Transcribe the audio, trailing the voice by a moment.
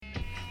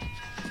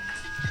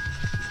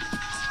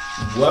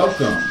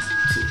Welcome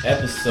to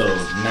episode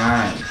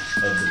 9 of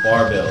the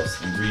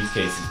Barbells and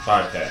Briefcases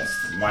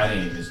podcast. My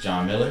name is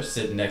John Miller.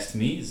 Sitting next to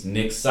me is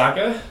Nick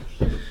Saka.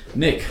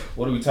 Nick,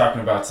 what are we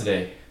talking about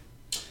today?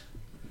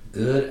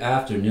 Good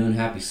afternoon,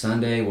 happy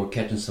Sunday. We're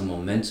catching some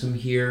momentum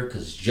here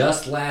because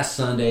just last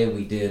Sunday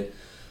we did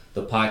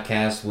the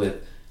podcast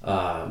with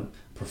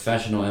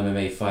professional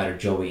MMA fighter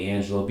Joey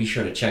Angelo. Be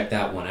sure to check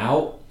that one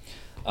out.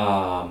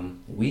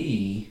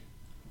 We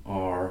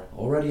are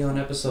already on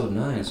episode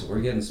 9, so we're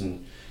getting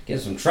some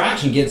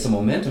traction, getting some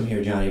momentum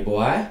here, Johnny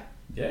boy.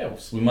 Yeah,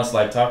 we must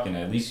like talking.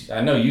 At least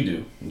I know you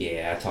do.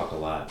 Yeah, I talk a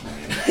lot,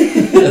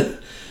 man.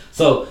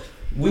 So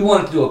we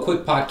wanted to do a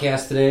quick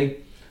podcast today.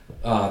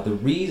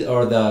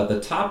 The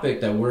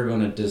topic that we're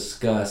going to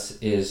discuss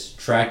is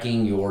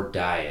tracking your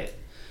diet.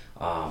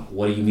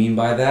 What do you mean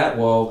by that?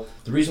 Well,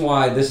 the reason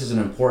why this is an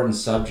important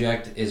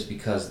subject is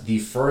because the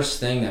first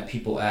thing that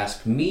people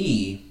ask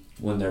me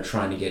when they're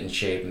trying to get in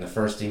shape, and the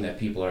first thing that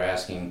people are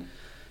asking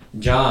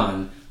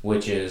John,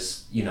 which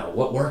is,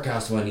 what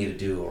workouts do I need to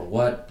do, or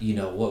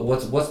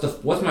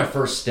what's my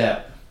first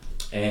step?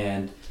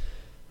 And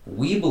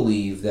we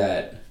believe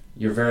that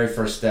your very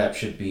first step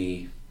should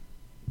be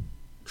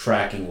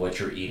tracking what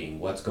you're eating,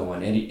 what's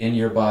going in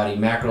your body,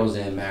 macros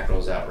in,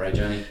 macros out, right,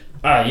 Johnny?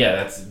 Yeah,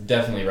 that's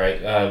definitely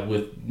right.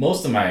 With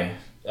most of my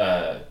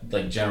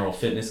general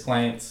fitness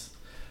clients,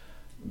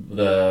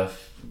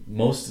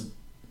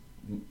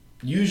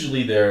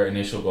 usually their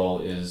initial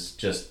goal is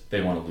just they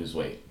want to lose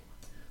weight.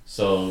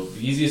 So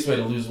the easiest way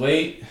to lose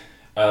weight,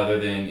 other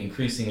than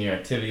increasing your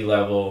activity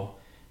level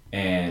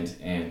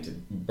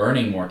and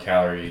burning more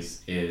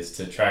calories, is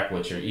to track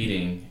what you're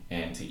eating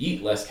and to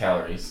eat less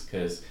calories.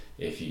 Because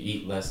if you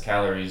eat less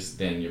calories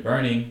than you're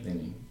burning,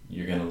 then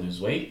you're going to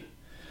lose weight.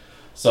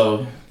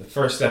 So the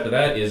first step of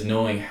that is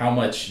knowing how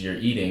much you're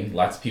eating.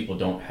 Lots of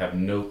people have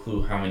no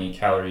clue how many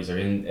calories are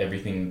in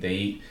everything they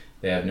eat.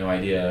 They have no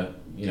idea,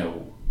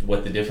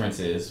 what the difference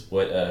is,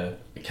 what a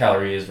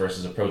calorie is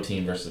versus a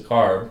protein versus a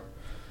carb.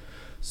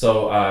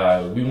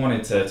 So we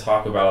wanted to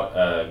talk about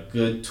a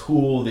good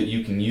tool that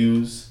you can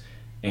use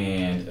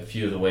and a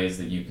few of the ways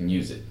that you can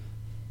use it.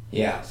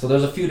 Yeah, so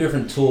there's a few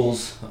different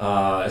tools,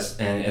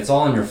 and it's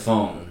all on your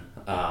phone.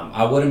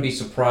 I wouldn't be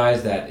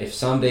surprised that if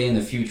someday in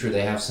the future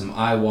they have some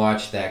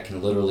iWatch that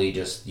can literally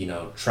just,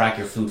 track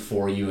your food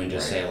for you and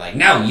just say,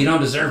 no, you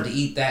don't deserve to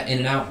eat that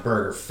In-N-Out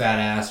burger, fat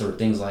ass, or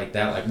things like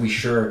that. We're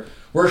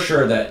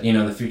sure that,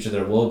 in the future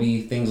there will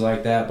be things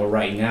like that, but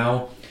right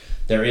now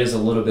there is a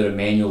little bit of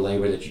manual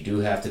labor that you do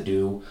have to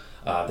do.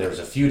 There's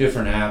a few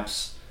different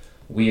apps.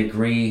 We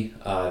agree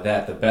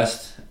that the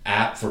best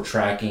app for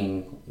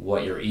tracking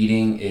what you're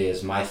eating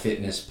is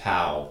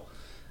MyFitnessPal.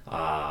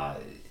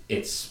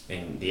 It's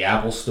in the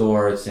Apple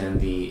Store, it's in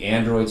the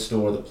Android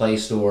Store, the Play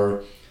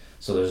Store.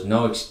 So there's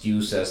no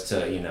excuse as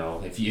to,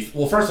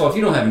 first of all, if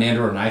you don't have an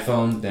Android or an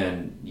iPhone,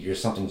 then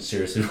there's something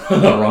seriously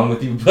wrong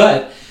with you.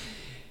 But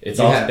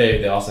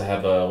they also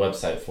have a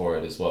website for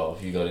it as well.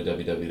 If you go to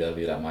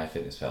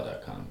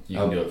www.myfitnesspal.com, you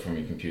can do it from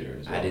your computer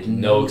as well. I didn't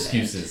know No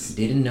excuses.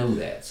 Didn't know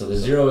that. So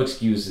there's zero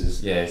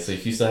excuses. Yeah, so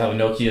if you still have a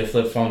Nokia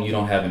flip phone, you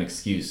don't have an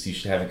excuse. You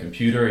should have a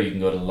computer, you can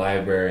go to the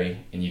library,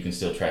 and you can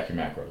still track your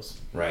macros.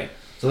 Right.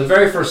 So the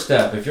very first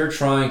step, if you're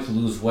trying to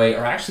lose weight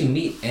or actually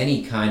meet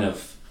any kind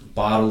of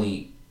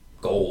bodily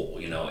goal,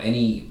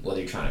 whether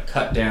you're trying to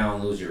cut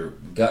down, lose your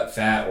gut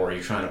fat, or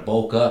you're trying to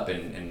bulk up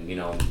and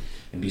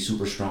be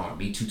super strong,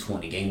 be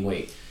 220, gain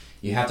weight,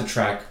 you have to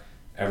track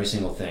every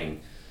single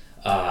thing.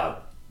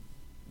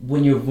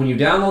 When you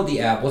download the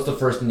app, what's the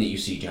first thing that you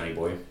see, Johnny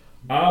boy?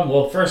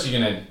 Well, first you're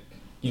gonna,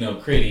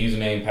 create a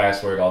username,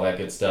 password, all that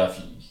good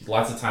stuff.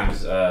 Lots of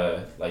times,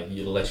 it'll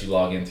let you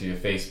log in through your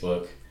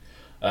Facebook.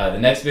 The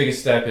next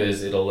biggest step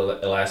is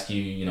it'll ask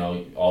you,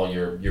 all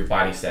your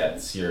body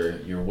stats,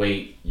 your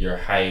weight, your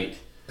height,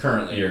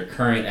 your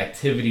current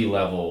activity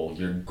level,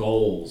 your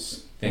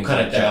goals. What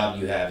kind of job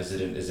you have? Is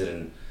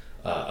it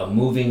a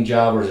moving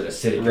job, or is it a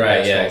sitting?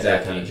 Right. Yeah.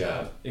 Exactly. Kind of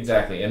job.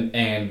 Exactly.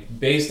 And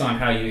based on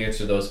how you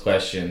answer those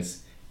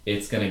questions,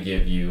 it's going to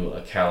give you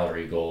a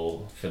calorie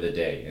goal for the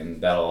day,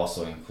 and that'll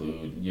also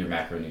include your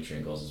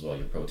macronutrient goals as well,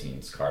 your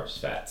proteins, carbs,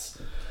 fats,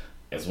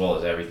 as well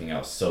as everything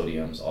else,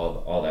 sodiums,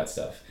 all that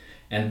stuff.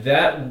 And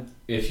that,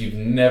 if you've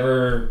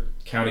never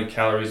counted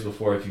calories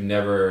before, if you've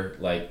never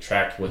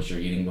tracked what you're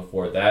eating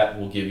before, that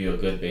will give you a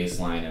good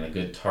baseline and a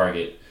good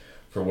target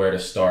for where to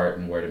start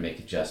and where to make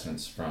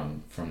adjustments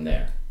from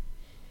there.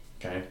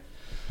 Okay.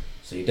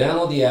 So you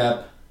download the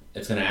app.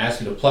 It's going to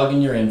ask you to plug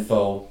in your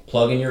info,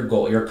 plug in your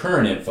goal, your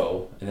current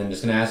info, and then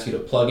it's going to ask you to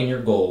plug in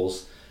your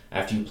goals.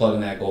 After you plug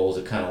in that goals,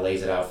 it kind of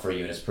lays it out for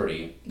you, and it's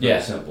pretty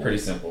simple. Pretty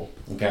simple.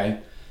 Okay.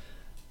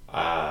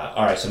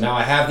 All right, so now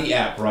I have the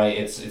app, right?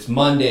 It's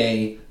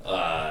Monday,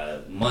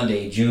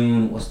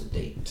 June, what's the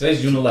date?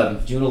 Today's June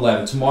 11th. June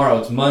 11th. Tomorrow,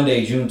 it's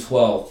Monday, June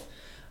 12th.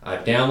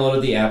 I've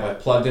downloaded the app. I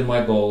plugged in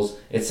my goals.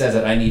 It says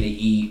that I need to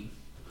eat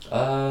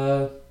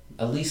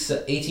at least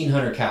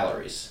 1,800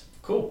 calories.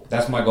 Cool.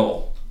 That's my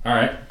goal. All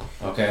right.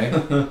 Okay.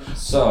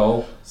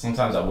 So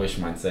sometimes I wish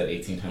mine said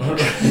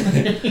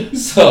 1,800.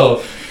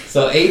 so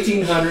So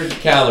 1,800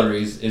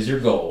 calories is your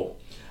goal.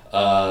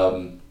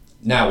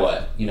 Now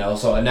what?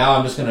 So now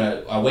I'm just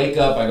I wake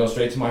up, I go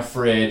straight to my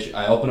fridge,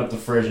 I open up the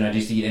fridge, and I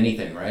just eat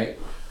anything, right?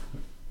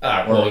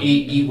 Or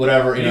eat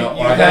whatever,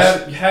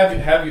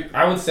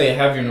 I would say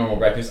have your normal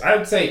breakfast. I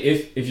would say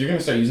if you're gonna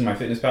start using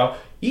MyFitnessPal,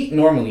 eat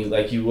normally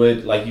like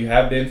you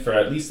have been for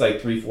at least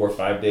like 3, 4,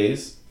 5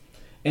 days,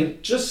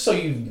 and just so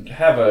you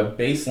have a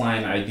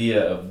baseline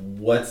idea of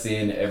what's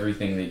in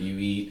everything that you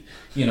eat.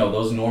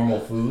 Those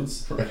normal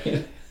foods.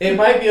 Right. It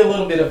might be a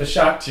little bit of a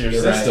shock to your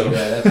system. Right,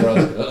 that's where I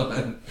was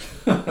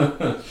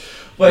going.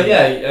 But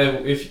yeah,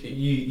 if you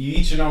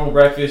eat your normal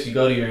breakfast,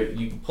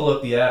 you pull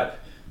up the app.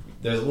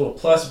 There's a little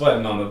plus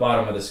button on the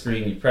bottom of the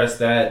screen. You press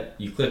that,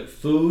 you click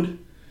food,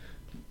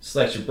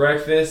 select your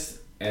breakfast,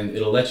 and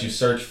it'll let you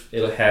search.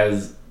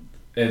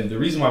 And the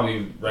reason why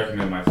we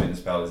recommend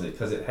MyFitnessPal is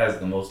because it has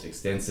the most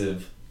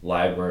extensive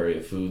library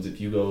of foods. If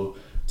you go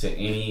to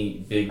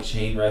any big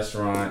chain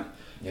restaurant,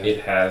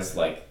 it has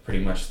like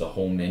pretty much the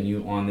whole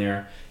menu on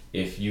there.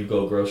 If you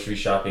go grocery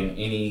shopping,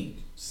 any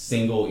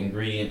single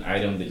ingredient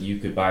item that you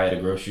could buy at a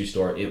grocery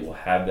store, it will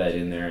have that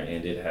in there,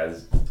 and it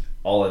has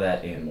all of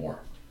that and more.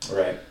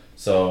 Right.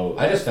 So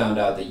I just found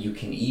out that you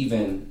can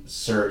even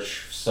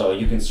search. So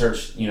you can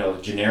search,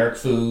 generic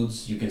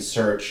foods. You can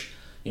search,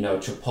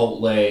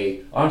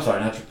 Chipotle. Oh, I'm sorry,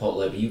 not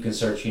Chipotle, but you can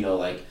search,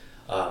 Egg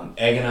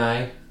and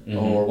I,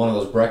 or one of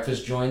those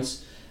breakfast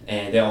joints,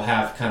 and they'll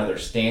have kind of their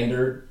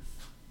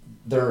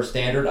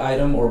standard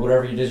item or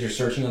whatever it is you're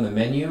searching on the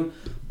menu.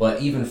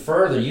 But even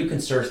further, you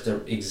can search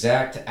the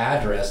exact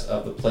address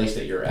of the place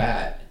that you're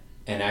at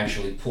and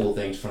actually pull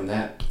things from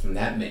that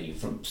menu,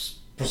 from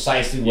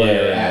precisely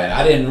where you're at.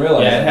 I didn't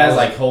realize. Yeah, it has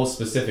like whole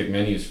specific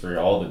menus for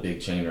all the big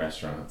chain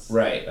restaurants.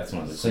 Right. That's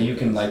one of the. So you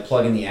can like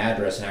plug in the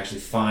address and actually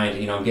find.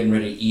 I'm getting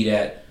ready to eat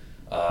at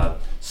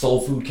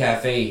Soul Food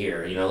Cafe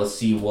here. Let's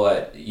see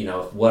what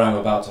what I'm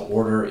about to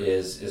order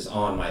is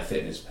on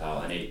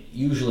MyFitnessPal, and it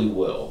usually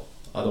will.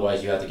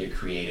 Otherwise, you have to get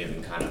creative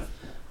and kind of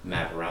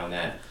map around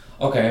that.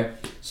 Okay,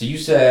 so you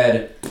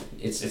said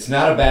it's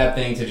not a bad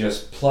thing to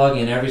just plug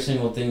in every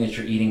single thing that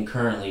you're eating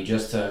currently,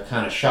 just to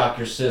kind of shock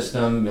your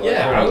system.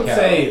 I would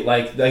say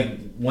like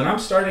when I'm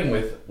starting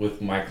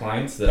with my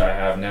clients that I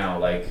have now,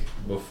 like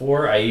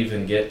before I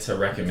even get to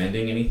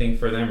recommending anything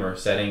for them or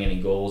setting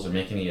any goals or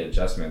making any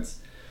adjustments,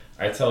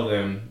 I tell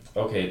them,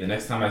 okay, the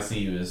next time I see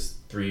you is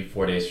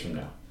 3-4 days from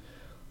now.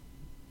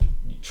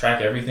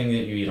 Track everything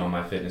that you eat on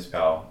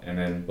MyFitnessPal, and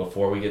then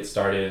before we get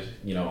started,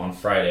 on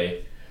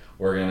Friday,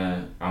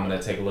 I'm gonna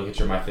take a look at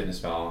your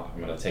MyFitnessPal. I'm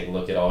gonna take a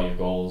look at all your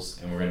goals,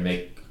 and we're gonna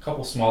make a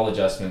couple small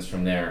adjustments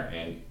from there,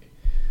 and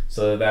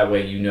so that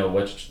way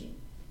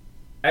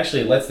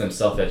actually it lets them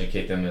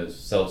self-educate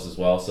themselves as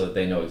well, so that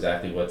they know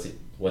exactly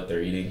what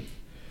they're eating,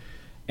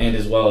 and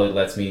as well it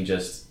lets me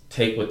just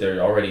take what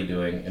they're already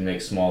doing and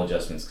make small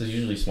adjustments, because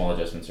usually small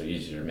adjustments are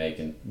easier to make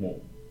and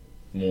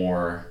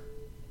more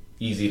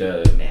easy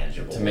to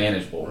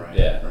manageable. Right.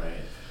 Yeah.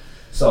 Right.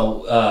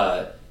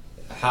 So,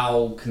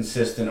 how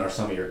consistent are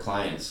some of your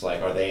clients?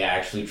 Like, are they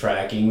actually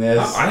tracking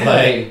this?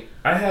 I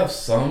have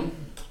some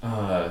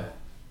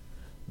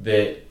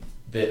that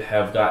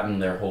have gotten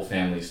their whole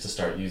families to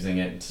start using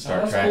it and to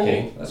start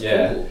tracking. Cool. That's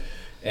cool.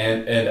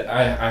 And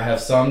I have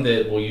some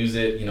that will use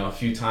it, a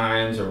few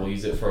times, or will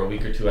use it for a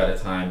week or two at a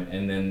time,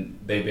 and then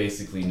they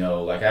basically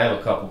know. Like, I have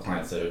a couple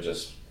clients that are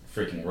just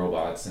freaking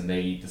robots, and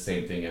they eat the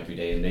same thing every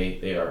day, and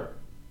they are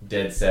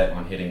dead set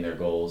on hitting their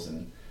goals,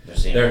 and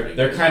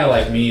they're kind of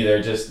like me.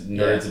 They're just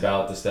nerds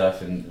about the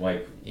stuff, and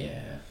like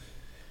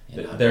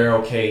they're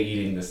okay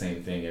eating the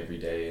same thing every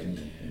day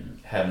and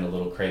having a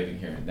little craving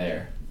here and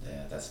there.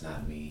 Yeah, that's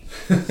not me.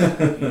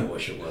 I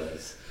wish it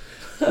was.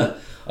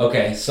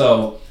 Okay,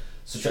 so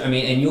I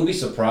mean, and you'll be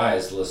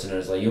surprised,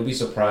 listeners. Like, you'll be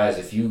surprised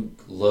if you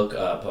look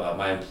up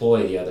my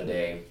employee the other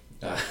day.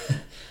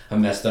 I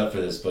messed up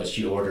for this, but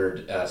she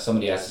ordered.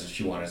 Somebody asked us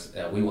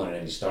if we wanted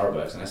any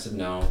Starbucks, and I said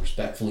no,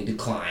 respectfully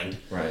declined.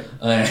 Right.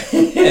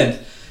 And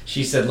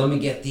she said, "Let me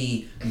get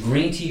the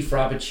green tea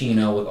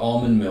frappuccino with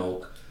almond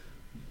milk.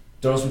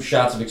 Throw some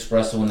shots of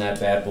espresso in that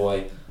bad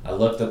boy." I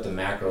looked up the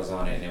macros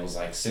on it, and it was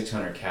like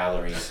 600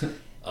 calories,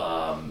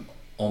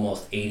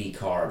 almost 80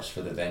 carbs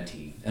for the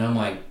venti. And I'm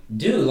like,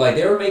 dude, like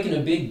they were making a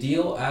big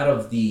deal out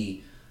of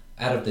the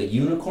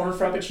unicorn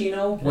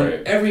frappuccino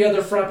when every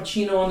other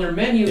frappuccino on their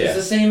menu is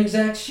the same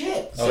exact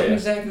shit, same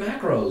exact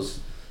macros,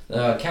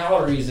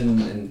 calories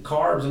and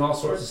carbs and all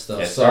sorts of stuff.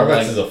 Yeah, so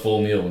Starbucks is a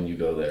full meal when you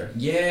go there.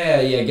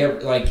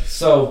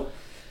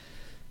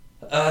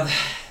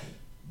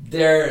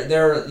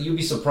 You'd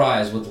be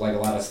surprised with like a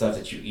lot of stuff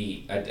that you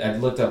eat. I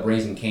looked up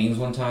Raising Cane's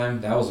one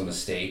time. That was a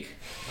mistake.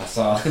 I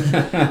saw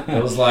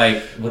it was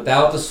like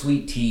without the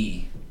sweet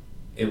tea.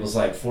 It was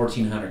like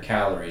 1,400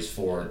 calories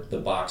for the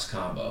box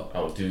combo.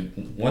 Oh,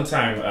 dude! One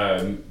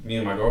time, me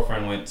and my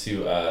girlfriend went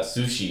to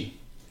sushi,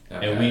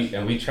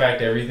 and we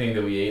tracked everything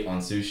that we ate on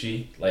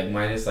sushi, like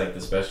minus like the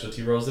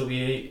specialty rolls that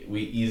we ate.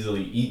 We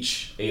easily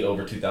each ate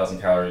over 2,000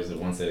 calories at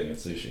one sitting at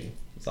sushi.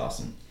 It's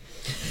awesome.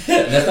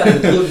 That's not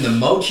including the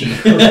mochi.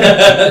 No,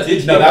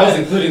 that was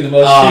including the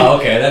mochi. Oh,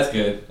 okay, that's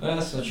good. Well,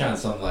 let's shine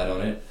some light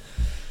on it.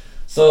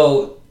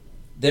 So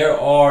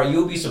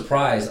you'll be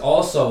surprised.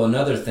 Also,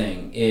 another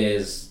thing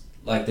is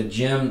like the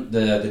gym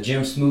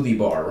smoothie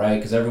bar, right?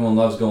 Because everyone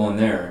loves going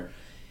there.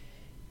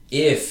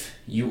 If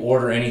you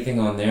order anything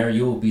on there,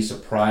 you will be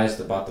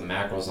surprised about the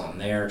macros on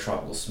there.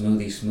 Tropical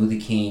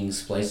Smoothie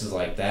Kings, places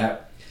like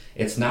that.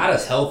 It's not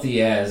as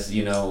healthy as,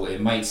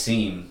 it might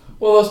seem.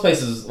 Well, those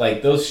places,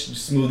 like those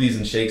smoothies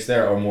and shakes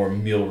there are more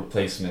meal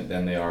replacement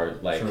than they are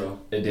like what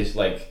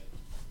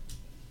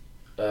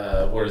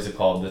is it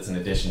called? That's an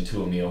addition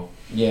to a meal.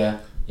 Yeah.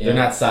 They're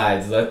not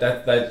sides.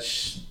 The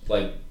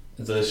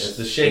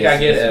shake I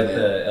get at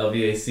the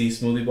LVAC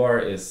smoothie bar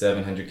is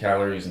 700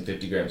 calories and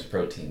 50 grams of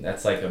protein.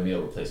 That's like a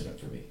meal replacement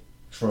for me.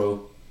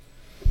 True.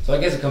 So I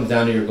guess it comes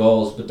down to your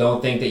goals, but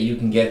don't think that you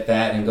can get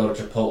that and go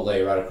to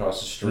Chipotle right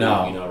across the street.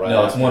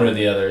 No, it's one or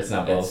the other. It's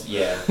not both.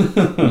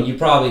 I mean, you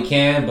probably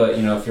can, but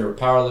if you're a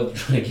powerlifter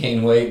trying to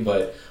gain weight,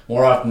 but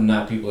more often than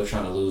not, people are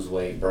trying to lose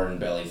weight, burn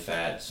belly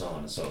fat, so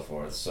on and so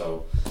forth.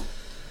 So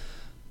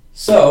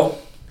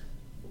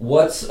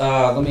what's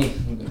let me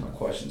get my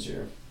questions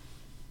here.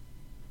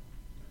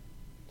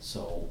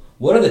 So,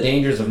 what are the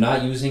dangers of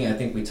not using? I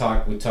think we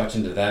touched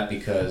into that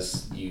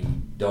because you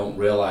don't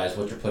realize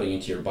what you're putting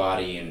into your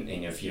body, and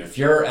if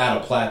you're at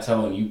a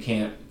plateau and you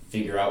can't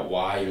figure out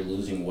why you're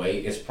losing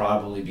weight, it's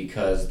probably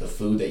because the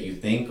food that you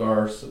think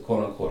are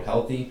quote unquote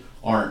healthy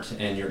aren't,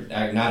 and you're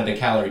not at a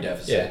calorie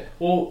deficit. Yeah.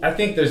 Well, I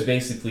think there's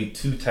basically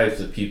two types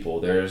of people.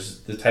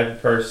 There's the type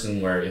of person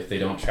where if they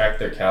don't track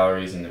their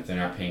calories and if they're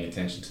not paying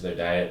attention to their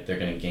diet, they're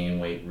going to gain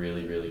weight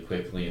really, really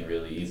quickly and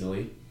really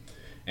easily.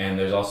 And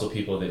there's also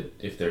people that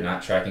if they're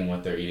not tracking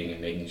what they're eating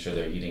and making sure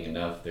they're eating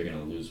enough, they're going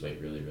to lose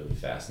weight really, really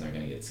fast and they're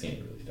going to get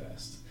skinny really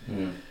fast.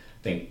 I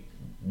think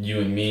you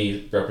and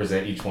me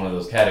represent each one of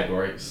those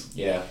categories.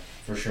 Yeah,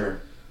 for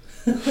sure.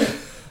 And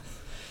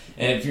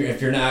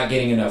if you're not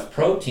getting enough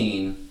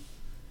protein,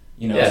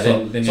 then you're not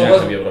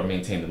going to be able to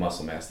maintain the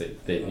muscle mass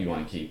that you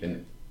want to keep.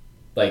 And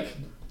like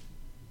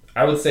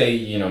I would say,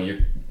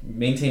 you're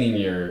maintaining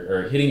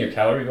hitting your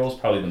calorie goals is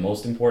probably the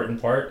most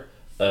important part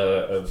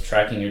of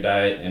tracking your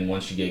diet. And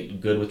once you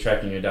get good with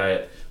tracking your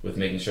diet, with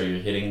making sure you're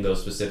hitting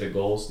those specific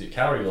goals, your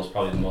calorie goal is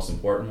probably the most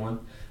important one.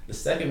 The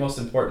second most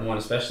important one,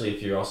 especially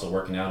if you're also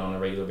working out on a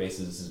regular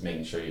basis, is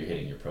making sure you're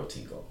hitting your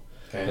protein goal.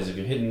 Because if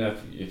you're hitting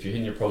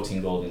your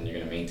protein goal, then you're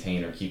going to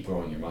maintain or keep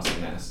growing your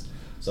muscle mass.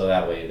 So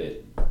that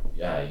way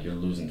that you're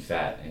losing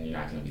fat and you're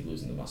not going to be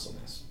losing the muscle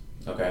mass.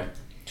 Okay,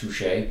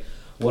 touche.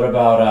 What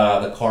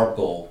about the carb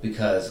goal?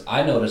 Because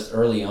I noticed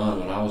early on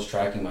when I was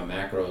tracking my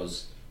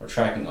macros or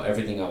tracking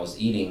everything I was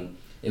eating,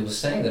 it was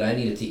saying that I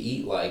needed to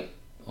eat like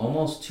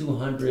almost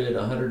 200,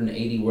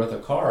 180 worth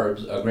of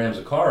carbs, grams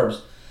of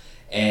carbs,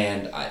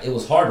 and it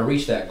was hard to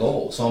reach that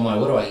goal. So I'm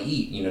like, what do I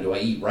eat? Do I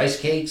eat rice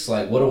cakes?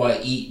 Like, what do I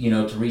eat,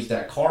 to reach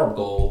that carb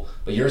goal?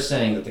 But you're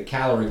saying that the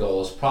calorie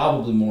goal is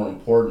probably more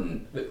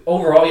important.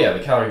 Overall, yeah,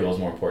 the calorie goal is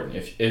more important.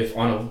 If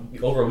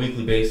over a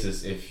weekly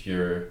basis, if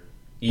you're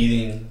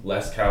eating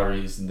less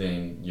calories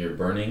than you're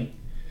burning,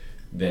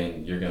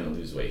 then you're going to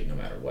lose weight no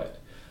matter what.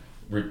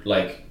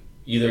 Like,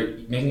 either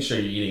making sure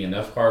you're eating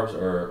enough carbs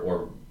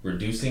or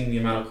reducing the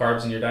amount of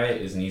carbs in your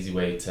diet is an easy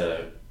way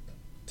to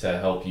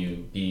help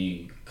you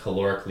be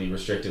calorically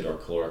restricted or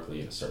calorically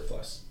in a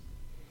surplus.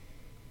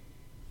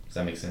 Does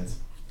that make sense?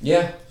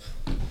 Yeah.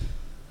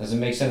 Does it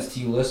make sense to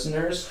you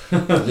listeners?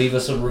 Leave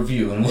us a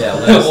review and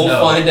let us we'll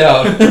know. Find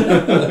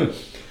out.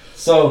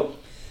 So,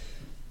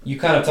 you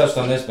kind of touched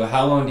on this, but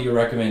how long do you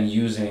recommend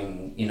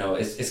using?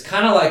 It's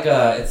kind of like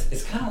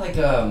it's kind of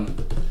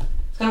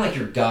like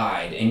your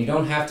guide, and you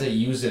don't have to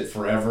use it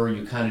forever.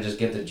 You kind of just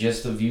get the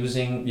gist of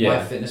using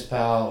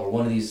MyFitnessPal or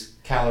one of these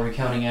calorie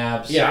counting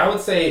apps. Yeah, I would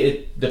say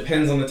it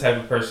depends on the type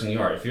of person you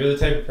are. If you're the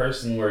type of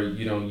person where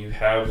you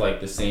have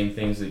like the same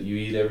things that you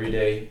eat every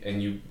day,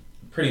 and you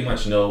pretty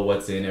much know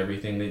what's in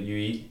everything that you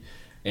eat,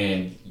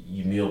 and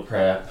you meal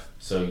prep,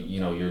 so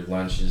your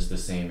lunch is the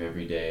same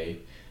every day,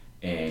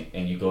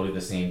 and you go to the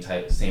same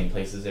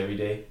places every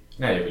day.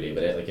 Not every day,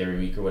 but like every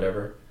week or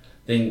whatever.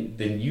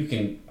 Then you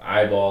can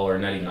eyeball, or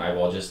not even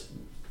eyeball, just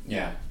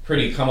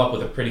come up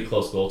with a pretty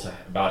close goal to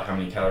about how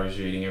many calories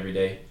you're eating every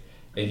day,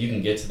 and you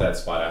can get to that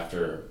spot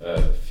after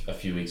a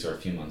few weeks or a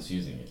few months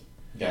using it.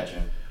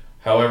 Gotcha.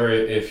 However,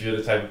 if you're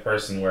the type of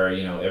person where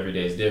every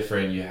day is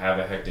different, you have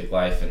a hectic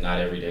life, and not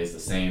every day is the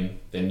same,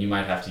 then you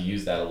might have to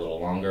use that a little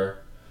longer.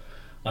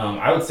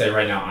 I would say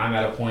right now I'm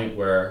at a point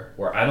where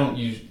I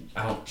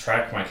don't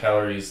track my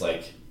calories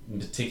like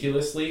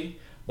meticulously.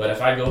 But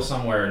if I go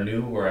somewhere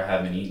new where I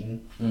haven't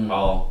eaten,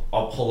 I'll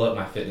pull up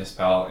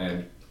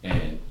MyFitnessPal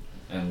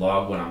and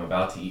log what I'm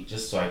about to eat,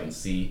 just so I can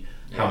see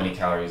how many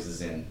calories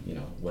is in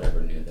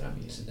whatever new that I'm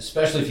eating.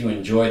 Especially if you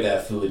enjoy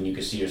that food and you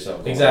can see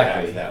yourself going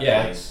back to that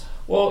place.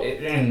 Well,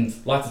 and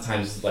lots of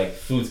times like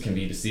foods can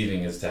be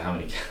deceiving as to how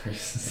many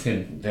calories is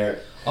in there.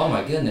 Oh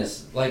my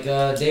goodness! Like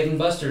Dave &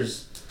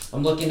 Buster's,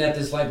 I'm looking at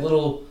this like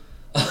little.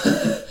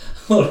 I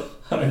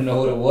don't know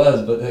what it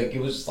was, but like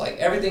it was just like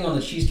everything on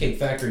the Cheesecake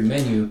Factory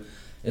menu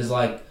is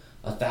like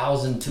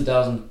 1,000,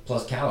 2,000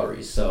 plus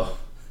calories. So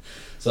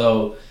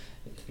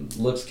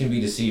looks can be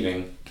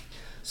deceiving.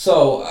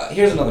 So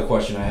here's another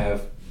question I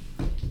have.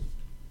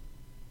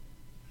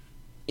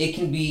 It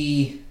can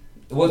be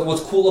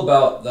what's cool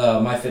about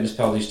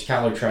MyFitnessPal, these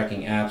calorie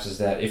tracking apps, is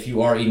that if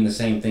you are eating the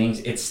same things,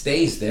 it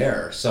stays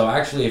there. So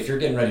actually, if you're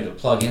getting ready to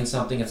plug in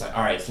something, it's like,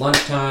 all right, it's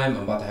lunchtime.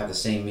 I'm about to have the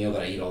same meal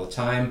that I eat all the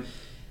time.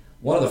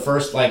 One of the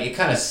first, it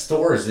kind of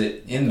stores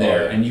it in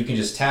there, and you can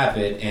just tap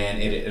it,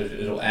 and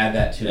it'll add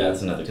that to. Yeah,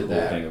 that's another cool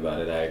thing about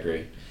it. I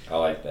agree. I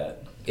like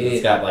that.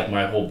 It's got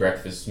my whole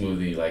breakfast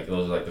smoothie.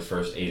 Those are the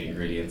first 8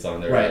 ingredients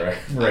on there,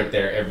 right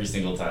there, every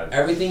single time.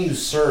 Everything you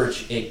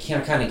search, it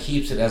kind of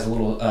keeps it as a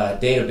little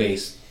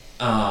database.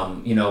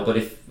 But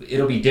if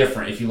it'll be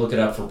different if you look it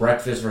up for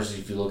breakfast versus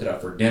if you look it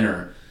up for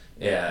dinner.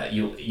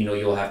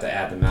 You'll have to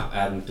add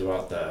them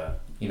throughout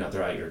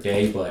throughout your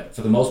day. But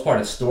for the most part,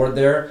 it's stored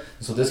there,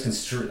 so this can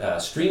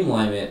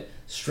streamline it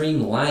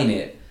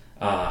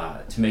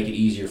to make it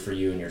easier for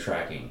you in your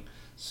tracking.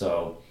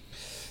 So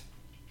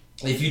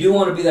if you do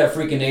want to be that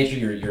freak in nature,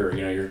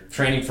 you're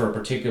training for a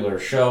particular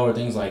show or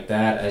things like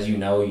that. As you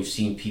know, you've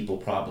seen people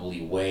probably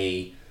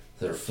weigh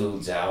their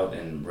foods out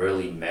and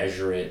really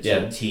measure it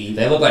to a T.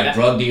 They look like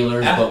drug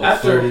dealers, but with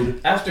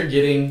food. After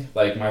getting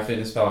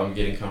MyFitnessPal and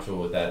getting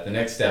comfortable with that, the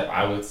next step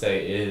I would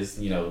say is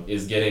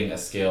getting a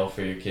scale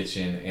for your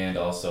kitchen, and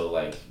also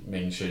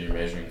making sure you're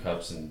measuring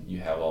cups and you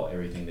have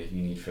everything that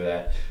you need for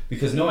that.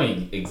 Because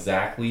knowing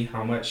exactly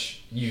how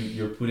much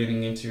you're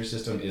putting into your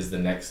system is the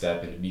next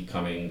step in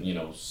becoming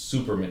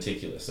super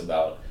meticulous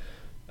about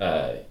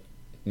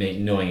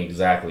knowing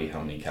exactly how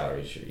many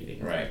calories you're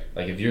eating. Right.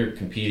 If you're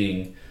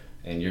competing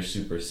and you're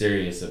super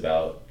serious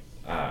about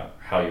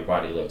how your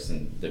body looks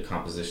and the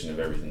composition of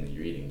everything that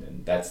you're eating,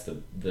 then that's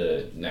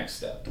the next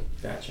step.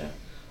 Gotcha.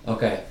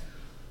 Okay.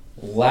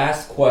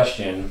 Last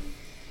question.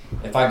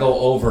 If I go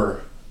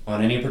over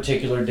on any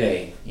particular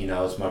day,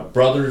 it's my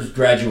brother's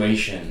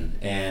graduation,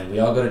 and we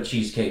all go to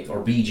Cheesecake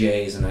or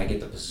BJ's, and I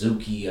get the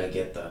Pizookie, I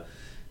get the,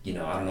 I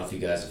don't know if you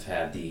guys have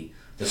had the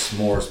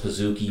s'mores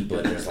Pizookie,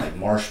 but there's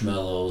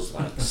marshmallows,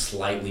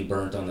 slightly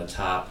burnt on the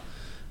top,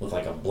 with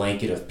a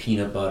blanket of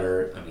peanut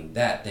butter. I mean,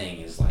 that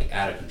thing is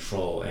out of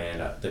control,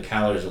 and the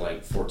calories are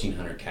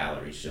 1,400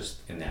 calories just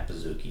in that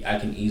Pizookie. I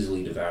can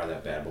easily devour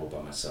that bad boy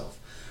by myself.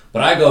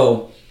 But I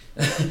go,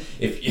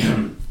 if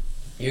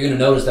you're gonna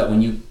notice that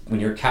when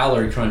you're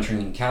calorie crunching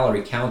and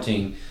calorie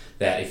counting,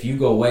 that if you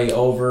go way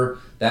over,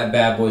 that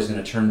bad boy is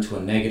gonna turn into a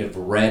negative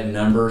red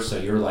number. So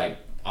you're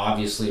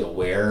obviously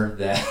aware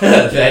that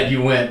that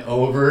you went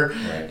over,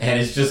 right. And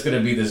it's just going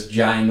to be this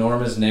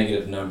ginormous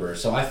negative number.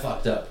 So I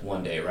fucked up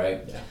one day,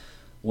 right? Yeah.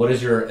 What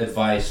is your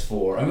advice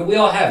for... I mean, we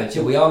all have it,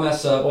 too. We all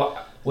mess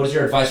up. What is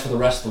your advice for the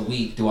rest of the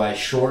week? Do I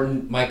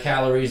shorten my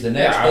calories the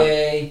next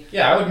day?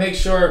 I would make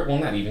sure... Well,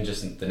 not even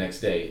just the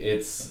next day.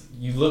 It's...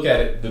 You look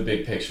at it, the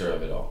big picture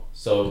of it all.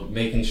 So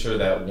making sure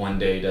that one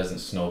day doesn't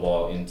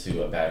snowball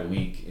into a bad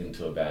week,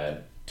 into a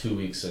bad 2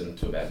 weeks,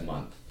 into a bad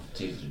month. It's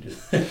easy to do.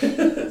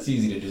 It's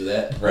easy to do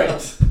that. Right.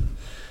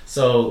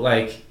 So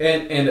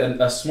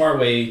and a smart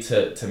way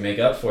to make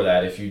up for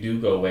that if you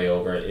do go way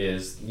over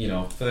is,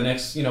 for the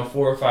next, 4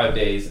 or 5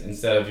 days,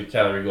 instead of your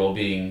calorie goal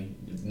being,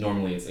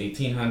 normally it's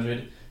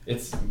 1,800,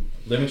 it's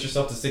limit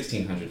yourself to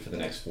 1,600 for the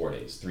next 4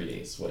 days, 3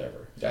 days,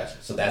 whatever. Gotcha.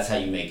 So that's how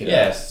you make it up.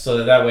 Yes.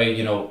 So that way,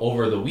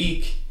 over the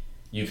week,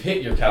 you've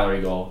hit your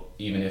calorie goal,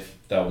 even if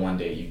that one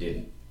day you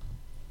didn't.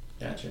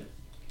 Gotcha.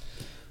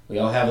 We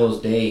all have those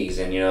days,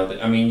 and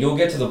you'll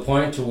get to the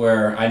point to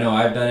where I know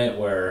I've done it,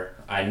 where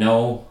I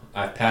know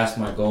I've passed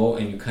my goal,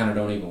 and you kind of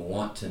don't even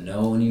want to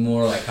know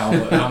anymore,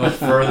 how much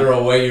further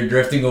away you're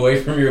drifting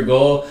away from your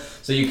goal.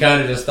 So you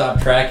kind of just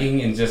stop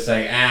tracking and just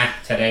say,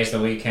 today's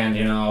the weekend,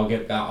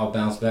 I'll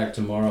bounce back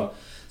tomorrow.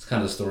 It's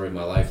kind of the story of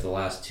my life for the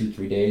last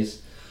 2-3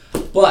 days.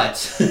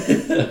 But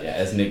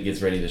as Nick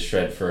gets ready to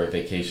shred for a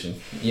vacation.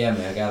 Yeah,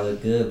 man, I gotta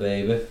look good,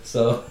 baby.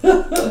 So.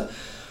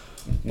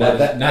 Not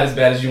as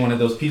bad as you wanted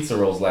those pizza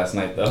rolls last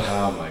night, though.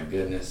 Oh my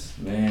goodness,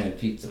 man!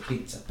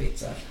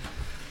 Pizza.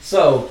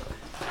 So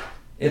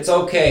it's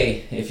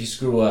okay if you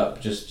screw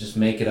up. Just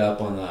make it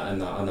up on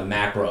the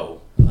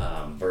macro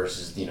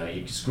versus you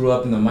can screw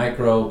up in the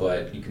micro,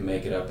 but you can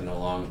make it up in the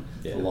long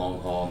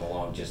haul and the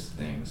long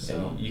things.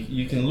 So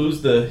you can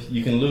lose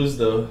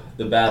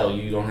the battle.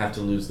 You don't have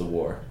to lose the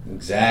war.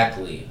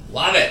 Exactly.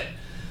 Love it.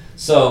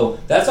 So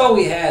that's all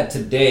we had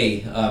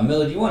today.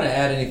 Miller, do you want to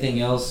add anything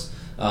else?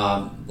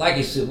 Like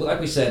we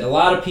said, a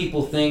lot of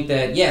people think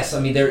that yes,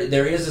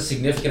 there is a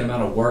significant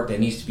amount of work that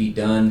needs to be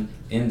done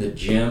in the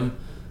gym,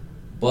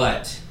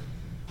 but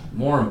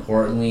more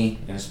importantly,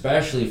 and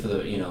especially for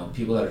the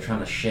people that are trying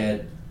to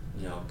shed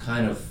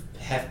kind of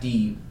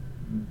hefty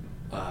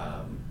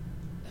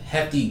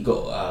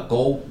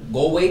goal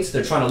weights,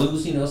 they're trying to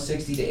lose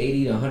 60 to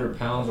 80 to 100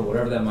 pounds or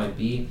whatever that might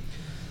be.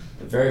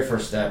 The very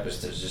first step is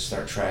to just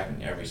start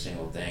tracking every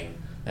single thing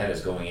that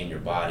is going in your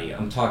body.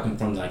 I'm talking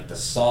from the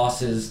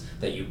sauces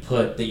that you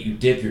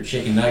dip your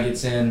chicken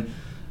nuggets in.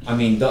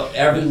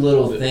 Every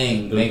little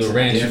thing makes the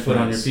ranch a difference. you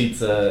put on your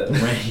pizza.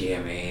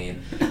 Yeah,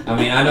 man. I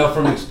mean, I know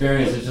from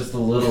experience, it's just the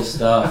little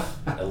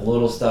stuff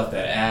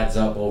that adds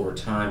up over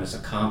time. It's a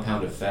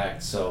compound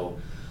effect. So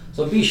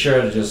be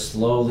sure to just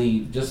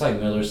slowly, just like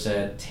Miller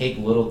said, take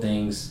little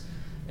things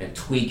and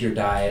tweak your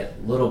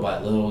diet little by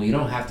little. You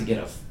don't have to get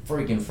a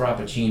freaking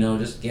frappuccino.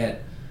 Just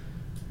get,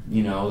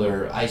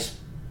 their iced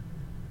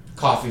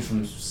coffee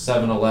from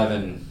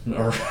 7-Eleven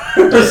or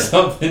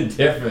something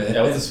different.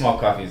 Yeah, what's a small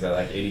coffee? Is that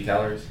like 80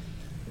 calories?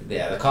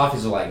 Yeah, the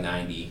coffees are like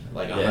 90,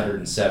 like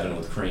 107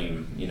 with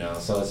cream,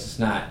 so it's just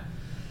not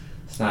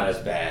as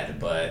bad,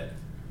 but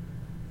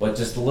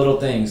just the little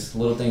things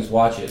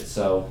watch it.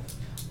 So,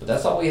 but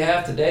that's all we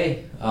have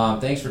today.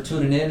 Thanks for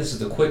tuning in. This is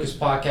the quickest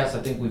podcast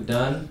I think we've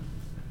done.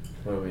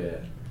 Where are we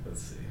at?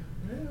 Let's see.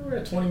 We're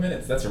at 20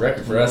 minutes. That's a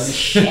record for us.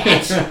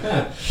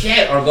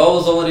 Shit. Our goal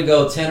was only to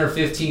go 10 or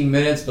 15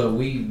 minutes, but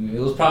it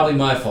was probably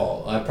my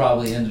fault. I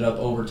probably ended up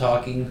over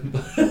talking,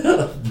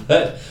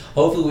 but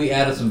hopefully we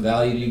added some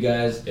value to you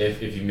guys.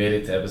 If you made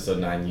it to episode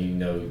 9, you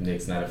know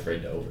Nick's not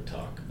afraid to over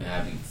talk.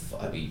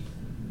 I'd be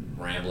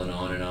rambling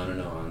on and on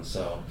and on.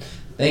 So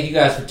thank you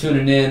guys for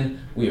tuning in.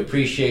 We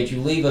appreciate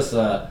you. Leave us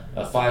a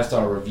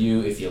 5-star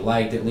review if you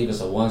liked it. Leave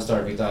us a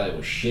 1-star if you thought it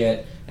was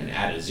shit and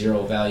added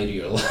 0 value to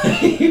your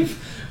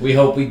life. We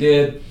hope we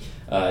did.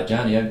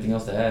 John, you have anything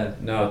else to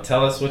add? No,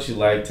 tell us what you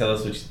like. Tell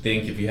us what you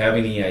think. If you have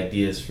any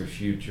ideas for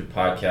future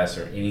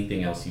podcasts or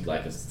anything else you'd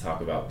like us to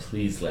talk about,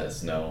 please let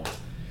us know.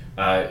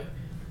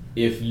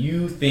 If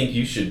you think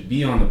you should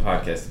be on the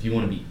podcast, if you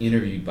want to be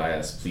interviewed by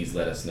us, please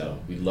let us know.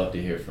 We'd love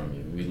to hear from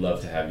you. We'd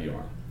love to have you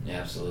on.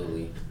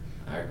 Absolutely.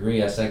 I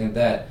agree. I second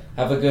that.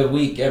 Have a good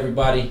week,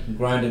 everybody.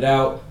 Grind it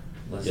out.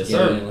 Let's get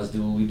it in. Let's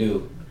do what we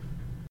do.